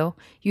proud of you.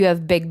 You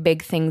have big,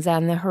 big things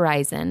on the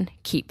horizon.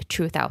 Keep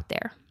truth out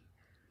there.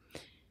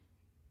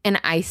 And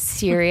I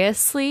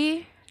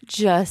seriously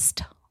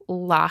just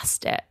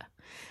lost it.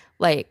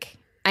 Like,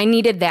 I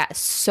needed that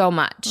so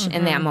much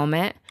in that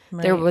moment.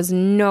 Right. There was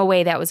no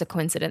way that was a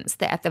coincidence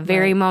that at the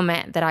very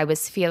moment that I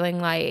was feeling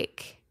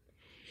like,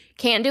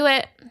 can't do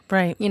it,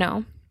 Right.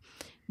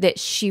 that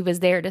she was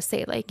there to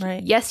say, like,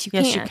 Right. yes, you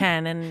can. Yes, you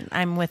can. And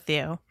I'm with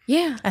you.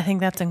 Yeah. I think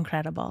that's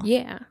incredible.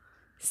 Yeah.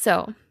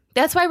 So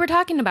that's why we're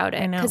talking about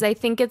it, know. because I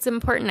think it's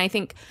important. I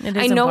think It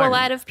I is know important. a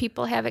lot of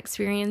people have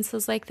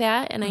experiences like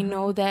that, and I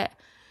know that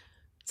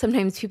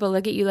sometimes people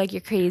look at you like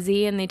you're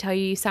crazy and they tell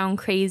you sound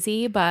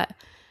crazy, but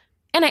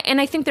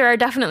and I think there are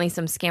definitely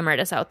some scam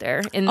artists out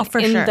there in for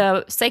in sure.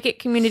 the psychic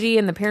community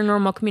and the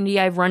paranormal community.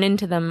 I've run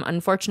into them,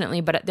 unfortunately,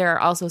 but there are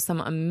also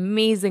some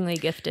amazingly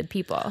gifted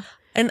people.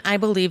 And I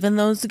believe in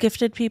those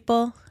gifted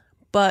people,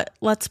 but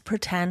let's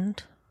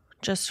pretend,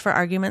 just for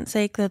argument's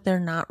sake, that they're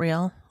not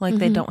real. Like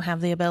they don't have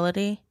the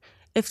ability.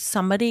 If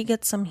somebody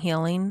gets some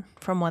healing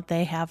from what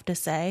they have to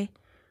say,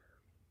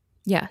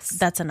 Yes.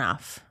 that's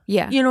enough.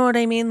 Yeah. You know what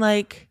I mean?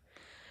 Like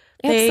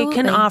they can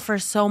Absolutely. offer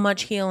so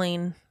much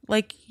healing.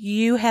 Like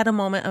you had a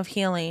moment of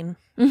healing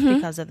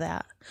because of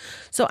that.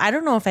 So I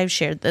don't know if I've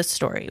shared this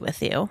story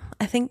with you.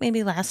 I think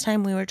maybe last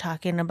time we were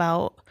talking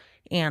about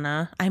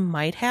Anna, I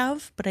might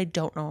have, but I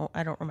don't know.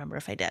 I don't remember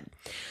if I did.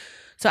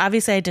 So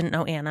obviously I didn't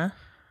know Anna.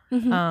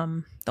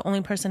 The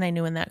only person I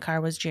knew in that car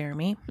was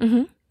Jeremy.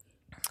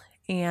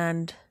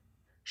 And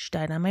she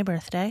died on my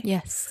birthday.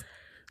 Yes.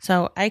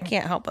 So I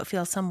can't help but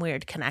feel some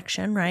weird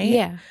connection, right?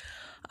 Yeah.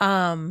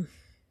 And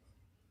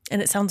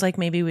it sounds like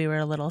maybe we were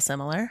a little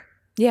similar,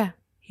 Yeah.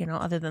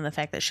 other than the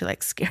fact that she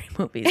likes scary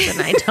movies and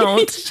I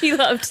don't. She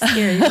loved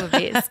scary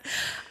movies.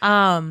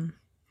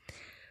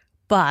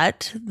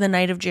 But the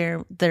night of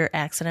their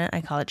accident,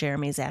 I call it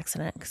Jeremy's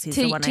accident because he's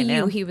the one I knew.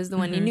 you, he was the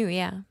one you knew,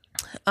 yeah.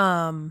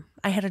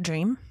 I had a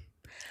dream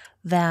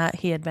that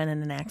he had been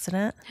in an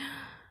accident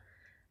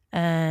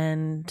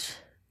and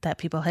that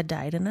people had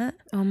died in it.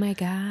 Oh my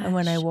gosh. And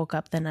when I woke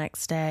up the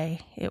next day,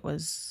 it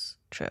was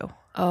true.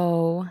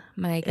 Oh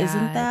my God.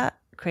 Isn't that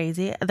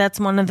crazy? That's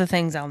one of the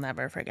things I'll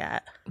never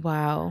forget.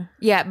 Wow.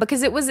 Yeah,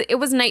 because it was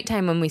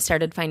nighttime when we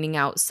started finding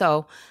out.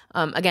 So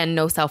again,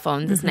 no cell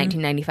phones. It's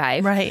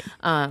 1995. Right.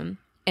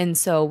 And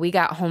so we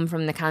got home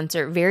from the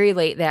concert very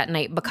late that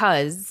night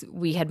because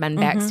we had been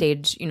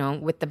backstage,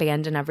 with the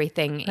band and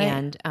everything.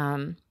 Right.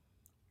 And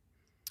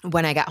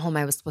when I got home,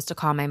 I was supposed to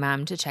call my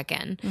mom to check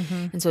in.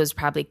 And so it was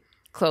probably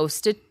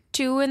close to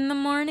 2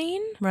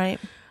 a.m. Right.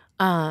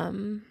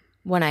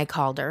 When I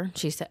called her.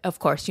 She said, of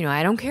course,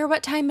 I don't care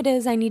what time it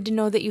is. I need to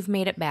know that you've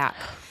made it back.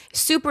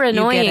 Super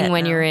annoying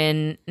when now. you're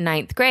in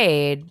 9th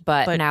grade,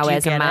 but now do you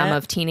as a get mom it?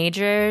 of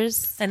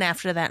teenagers, And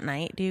after that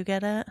night, do you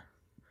get it?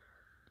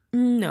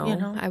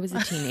 no, I was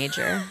a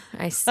teenager.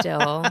 I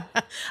still,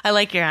 I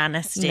like your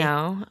honesty.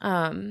 no.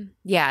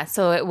 Yeah,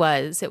 so it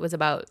was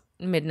about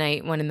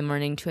midnight, 1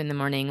 a.m, 2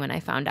 a.m, when I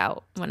found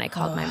out, when I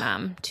called my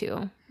mom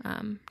to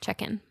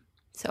check in.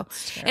 So,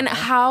 and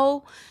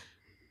how,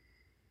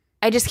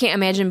 I just can't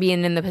imagine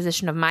being in the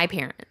position of my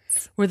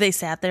parents. Were they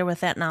sat there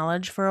with that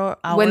knowledge for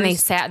hours? When they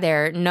sat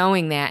there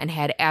knowing that and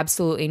had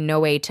absolutely no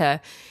way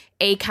to,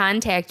 A,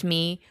 contact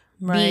me,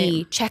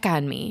 B, check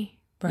on me,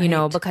 you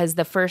know, because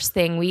the first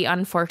thing we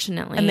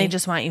unfortunately. And they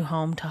just want you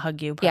home to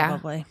hug you,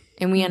 probably. Yeah.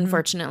 And we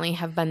unfortunately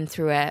have been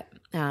through it.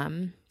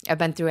 I've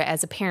been through it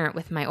as a parent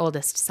with my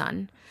oldest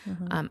son.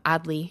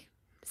 Oddly,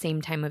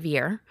 same time of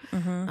year.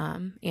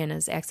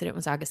 Anna's accident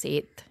was August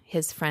 8th.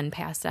 His friend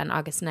passed on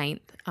August 9th.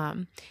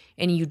 And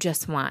you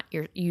just want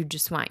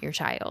your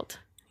child,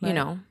 you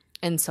know?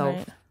 And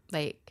so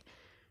like,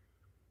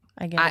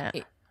 I get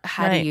it.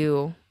 How do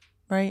you,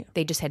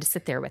 They just had to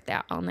sit there with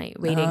that all night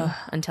waiting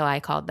until I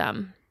called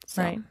them.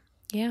 So,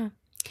 yeah.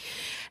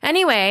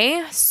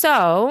 Anyway,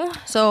 so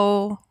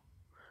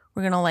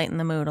we're going to lighten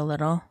the mood a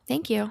little.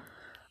 Thank you.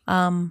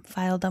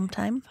 File dump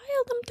time.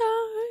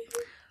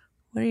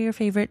 What are your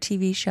favorite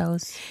TV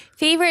shows?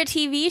 Favorite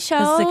TV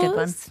shows? This is a good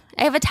one.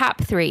 I have a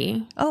top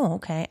 3. Oh,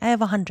 okay. I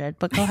have 100,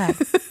 but go ahead.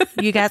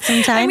 You got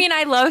some time? I mean,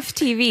 I love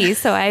TV,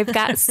 so I've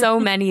got so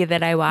many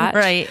that I watch.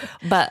 Right.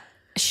 But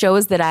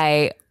shows that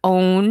I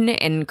own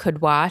and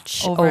could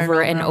watch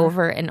over and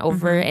over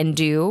and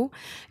do.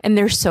 And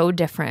they're so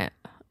different.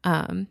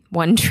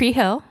 One Tree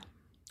Hill.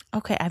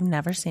 Okay, I've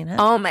never seen it.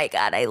 Oh my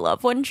God, I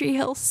love One Tree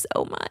Hill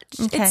so much.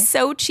 Okay. It's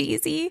so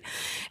cheesy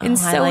and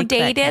so like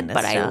dated,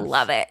 but stuff. I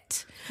love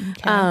it.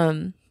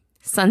 Okay.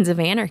 Sons of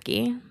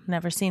Anarchy.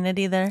 Never seen it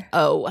either.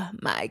 Oh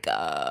my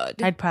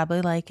God. I'd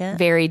probably like it.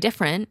 Very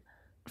different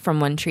from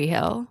One Tree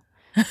Hill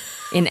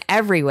in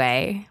every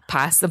way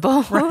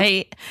possible.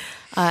 Right.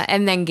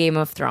 And then Game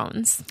of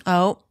Thrones.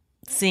 Oh,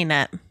 seen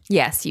it.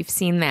 Yes, you've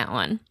seen that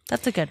one.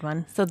 That's a good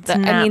one. So It's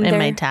not in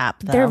my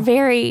top, though. They're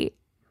very,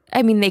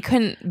 I mean, they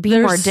couldn't be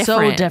more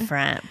different. So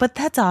different. But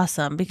that's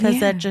awesome because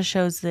that just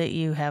shows that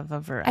you have a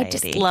variety. I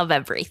just love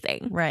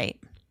everything. Right.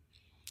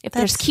 If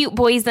there's cute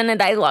boys in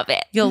it, I love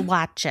it. You'll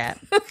watch it.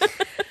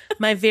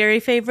 My very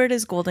favorite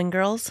is Golden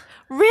Girls.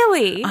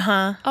 Really?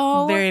 Uh-huh.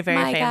 Oh, very, very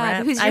my favorite.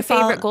 God. Who's your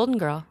favorite Golden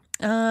Girl?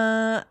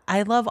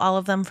 I love all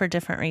of them for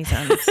different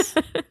reasons.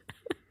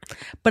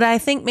 But I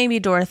think maybe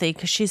Dorothy,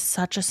 because she's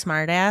such a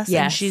smartass.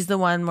 Yes. And she's the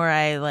one where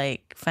I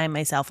like find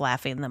myself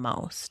laughing the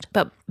most.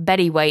 But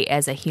Betty White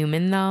as a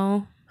human,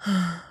 though?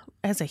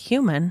 As a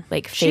human.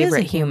 Like She is a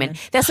favorite human.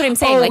 human. That's what I'm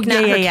saying. Oh, like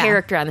not yeah, her yeah.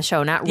 character on the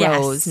show, not Yes.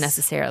 Rose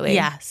necessarily.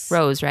 Yes.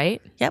 Rose,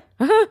 right? Yep.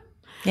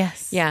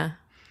 Yes. Yeah.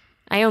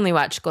 I only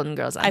watch Golden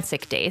Girls on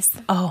sick days.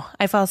 Oh,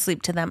 I fall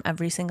asleep to them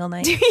every single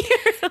night.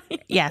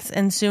 Really? Yes.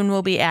 And soon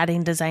we'll be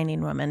adding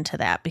Designing Women to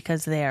that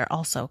because they are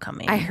also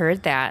coming. I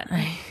heard that.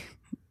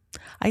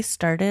 I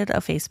started a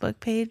Facebook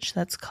page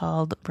that's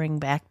called Bring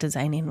Back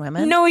Designing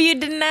Women. No, you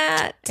did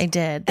not. I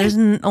did. There's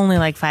only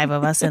like 5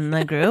 of us in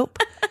the group.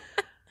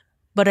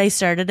 But I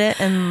started it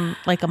in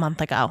like a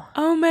month ago.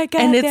 Oh my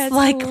God, And it's that's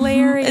like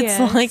hilarious.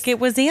 It's like it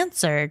was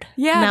answered.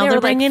 Yeah, now they they're were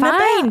like, bringing it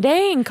fine, back.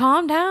 dang,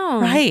 calm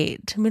down.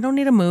 Right. We don't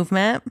need a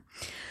movement.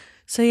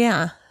 So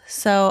yeah.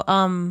 So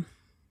my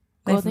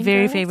Golden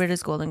very Girls? favorite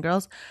is Golden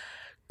Girls.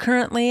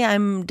 Currently,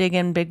 I'm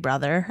digging Big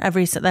Brother.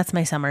 That's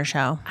my summer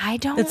show. I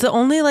don't. It's the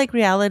only like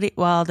reality.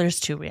 Well, there's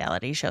 2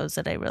 reality shows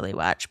that I really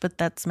watch, but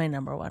that's my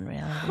number 1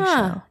 reality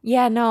show.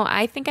 Yeah, no,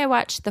 I think I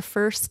watched the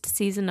first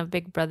season of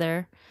Big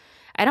Brother.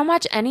 I don't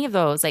watch any of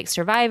those, like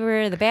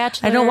Survivor, The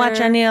Bachelor. I don't watch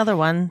any other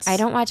ones. I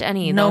don't watch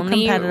any. No the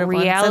only competitive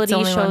ones. That's reality the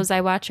only shows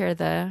I watch are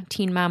the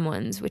Teen Mom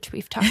ones, which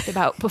we've talked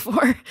about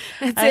before.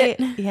 That's it.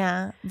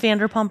 Yeah.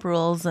 Vanderpump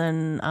Rules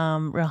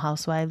and Real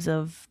Housewives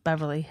of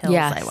Beverly Hills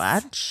Yes. I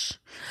watch.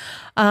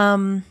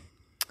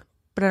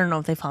 But I don't know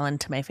if they fall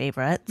into my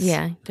favorites.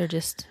 Yeah, they're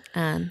just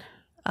on.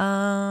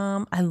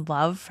 I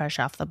love Fresh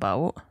Off the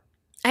Boat.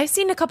 I've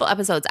seen a couple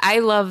episodes. I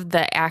love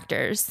the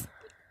actors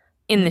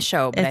in the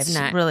show, but It's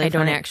I've not. really I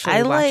don't funny.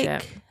 actually watch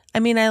it. I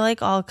mean, I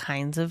like all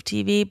kinds of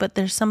TV, but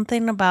there's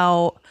something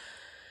about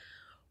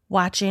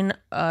watching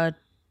a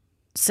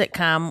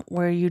sitcom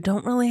where you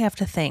don't really have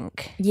to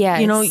think.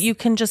 Yes. You know, you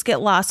can just get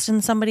lost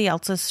in somebody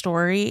else's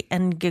story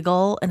and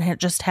giggle and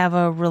just have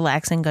a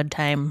relaxing good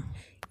time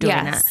doing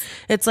Yes.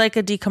 it. It's like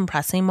a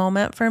decompressing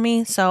moment for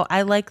me. So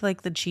I like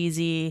the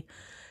cheesy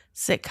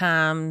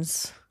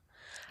sitcoms.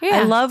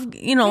 Yeah. I love,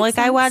 like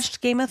I sense. watched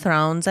Game of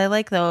Thrones. I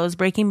like those.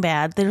 Breaking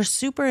Bad. They're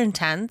super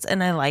intense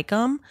and I like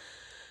them.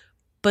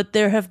 But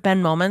there have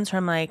been moments where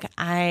I'm like,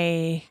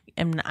 I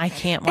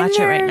can't watch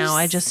it right now.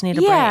 I just need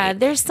a Yeah, break.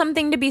 there's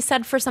something to be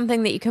said for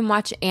something that you can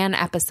watch an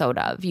episode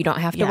of. You don't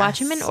have to watch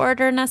them in Yes.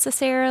 order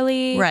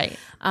necessarily. Right.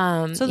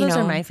 So those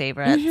are my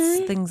favorites.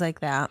 Things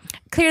like that.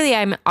 Clearly,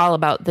 I'm all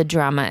about the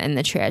drama and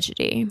the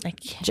tragedy, I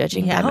can't-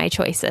 judging by Yep. my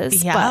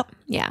choices. Yep. But,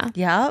 yeah.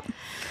 Yep.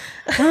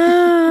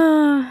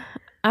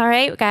 All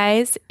right,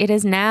 guys. It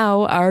is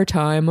now our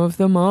time of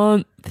the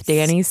month.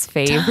 Danny's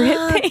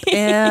favorite thing.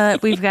 Yeah,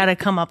 we've got to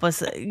come up with.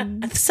 Send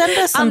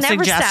us some I'll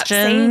never suggestions. stop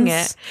saying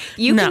it.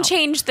 You No. can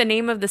change the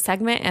name of the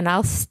segment, and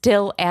I'll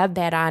still add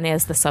that on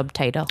as the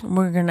subtitle.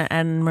 We're gonna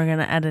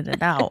edit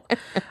it out.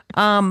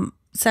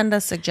 send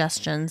us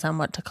suggestions on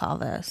what to call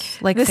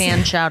this, like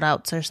fan shout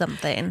outs or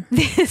something.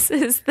 This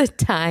is the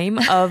time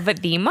of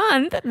the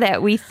month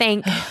that we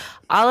thank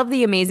all of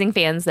the amazing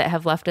fans that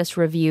have left us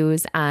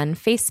reviews on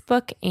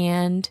Facebook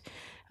and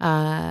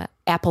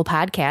Apple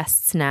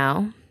Podcasts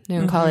now. They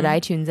don't call it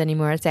iTunes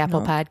anymore. It's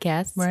Apple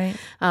Podcasts. Right.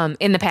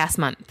 In the past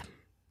month.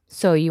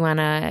 So you want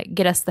to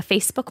get us the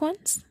Facebook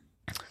ones?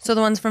 So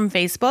the ones from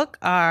Facebook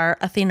are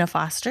Athena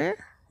Foster,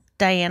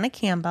 Diana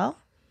Campbell.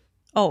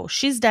 Oh,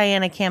 she's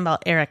Diana Campbell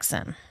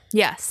Erickson.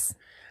 Yes.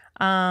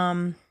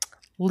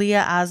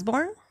 Leah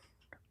Osborne,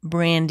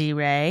 Brandy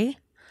Ray,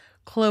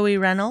 Chloe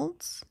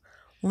Reynolds,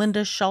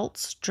 Linda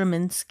Schultz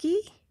Draminsky,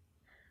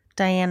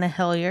 Diana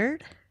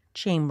Hilliard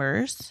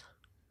Chambers.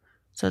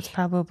 So it's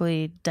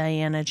probably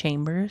Diana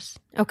Chambers.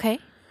 Okay.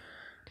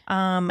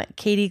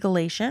 Katie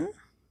Galatian.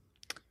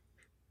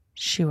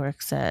 She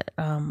works at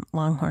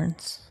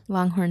Longhorns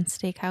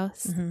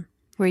Steakhouse,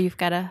 where I've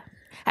got to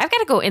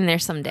go in there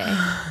someday.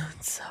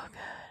 It's so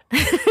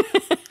good.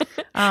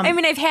 I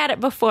mean, I've had it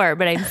before,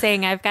 but I'm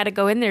saying I've got to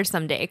go in there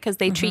someday because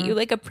they treat you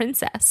like a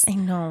princess. I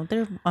know.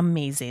 They're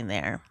amazing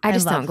there. I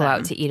just love don't go them.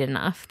 out to eat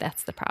enough.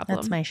 That's the problem.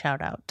 That's my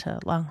shout out to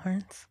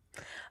Longhorns.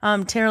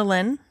 Tara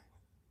Lynn,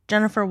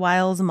 Jennifer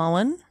Wiles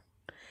Mullen,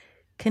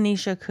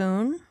 Kanisha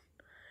Kuhn,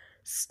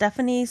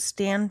 Stephanie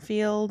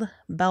Stanfield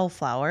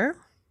Bellflower,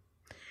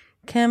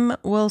 Kim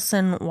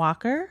Wilson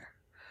Walker,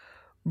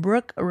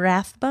 Brooke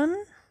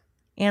Rathbun,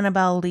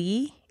 Annabelle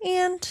Lee,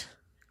 and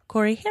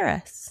Corey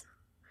Harris,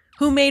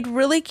 who made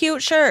really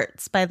cute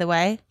shirts, by the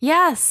way.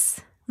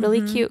 Yes.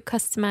 Really cute,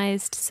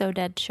 customized So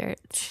Dead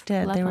shirts. She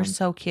did. Love They were them.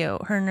 so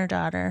cute. Her and her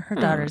daughter. Her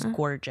daughter's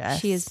gorgeous.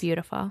 She is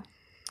beautiful.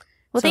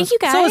 Well, So thank is- you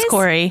guys. So is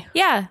Corey.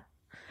 Yeah.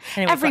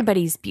 Anyway,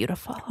 Everybody's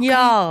beautiful.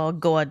 y'all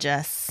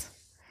gorgeous.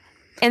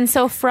 And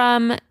so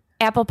from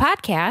Apple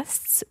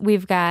Podcasts,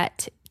 we've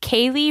got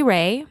Kaylee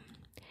Ray,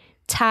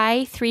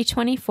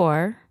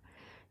 Ty324,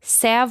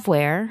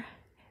 Savware,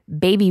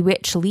 Baby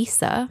Witch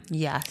Lisa,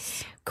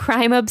 Yes.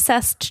 Crime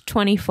Obsessed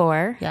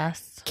 24,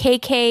 Yes.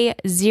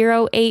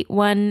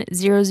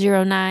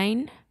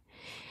 KK081009,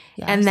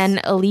 Yes. and then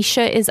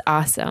Alicia is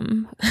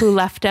awesome, who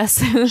left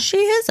us. She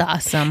is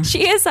awesome.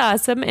 She is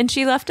awesome, and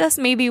she left us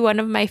maybe one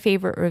of my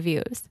favorite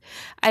reviews.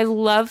 I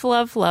love,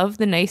 love, love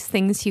the nice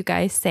things you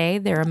guys say.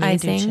 They're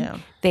amazing. I do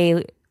too.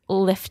 They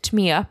lift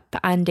me up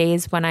on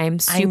days when I'm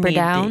super need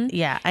down.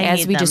 I As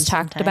need we them just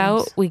talked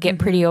sometimes. about, we get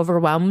pretty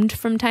overwhelmed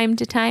from time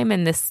to time,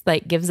 and this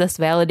like gives us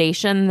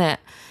validation that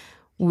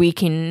we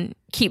can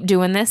keep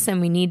doing this, and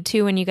we need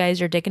to, and you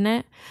guys are digging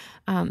it.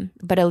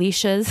 But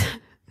Alicia's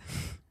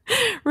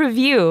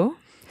review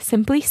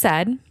simply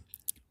said,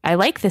 "I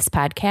like this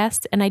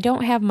podcast, and I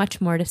don't have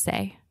much more to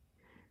say."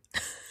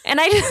 And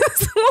I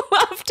just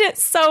loved it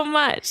so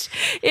much.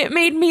 It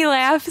made me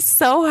laugh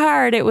so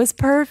hard. It was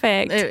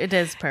perfect. It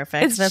is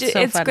perfect. That's so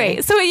It's funny.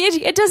 great. So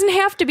it doesn't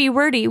have to be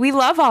wordy. We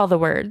love all the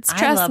words. I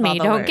Trust love me. all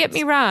the Don't get words.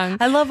 me wrong.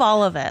 I love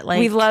all of it. Like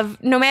We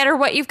love, no matter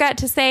what you've got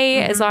to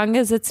say, as long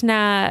as it's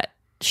not,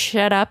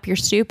 shut up, you're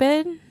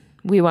stupid,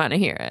 we want to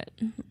hear it.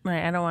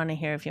 right, I don't want to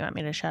hear if you want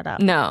me to shut up.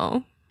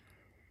 No.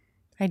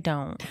 I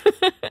don't.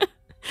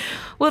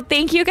 Well,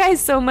 thank you guys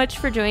so much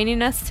for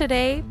joining us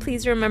today.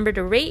 Please remember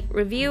to rate,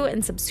 review,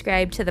 and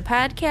subscribe to the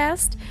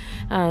podcast.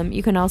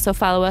 You can also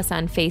follow us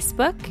on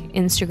Facebook,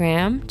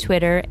 Instagram,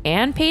 Twitter,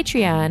 and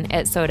Patreon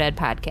at So Dead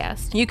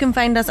Podcast. You can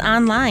find us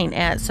online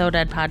at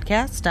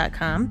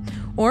sodeadpodcast.com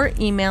or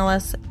email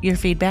us your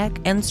feedback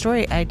and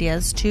story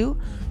ideas to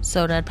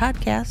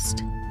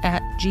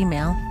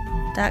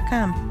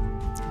sodeadpodcast@gmail.com.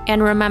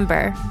 And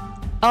remember,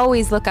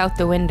 always look out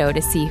the window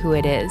to see who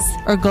it is.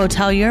 Or go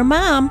tell your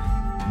mom.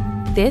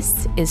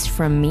 This is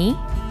from me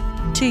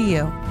To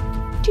you.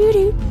 doo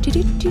doo doo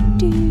doo doo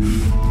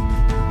doo.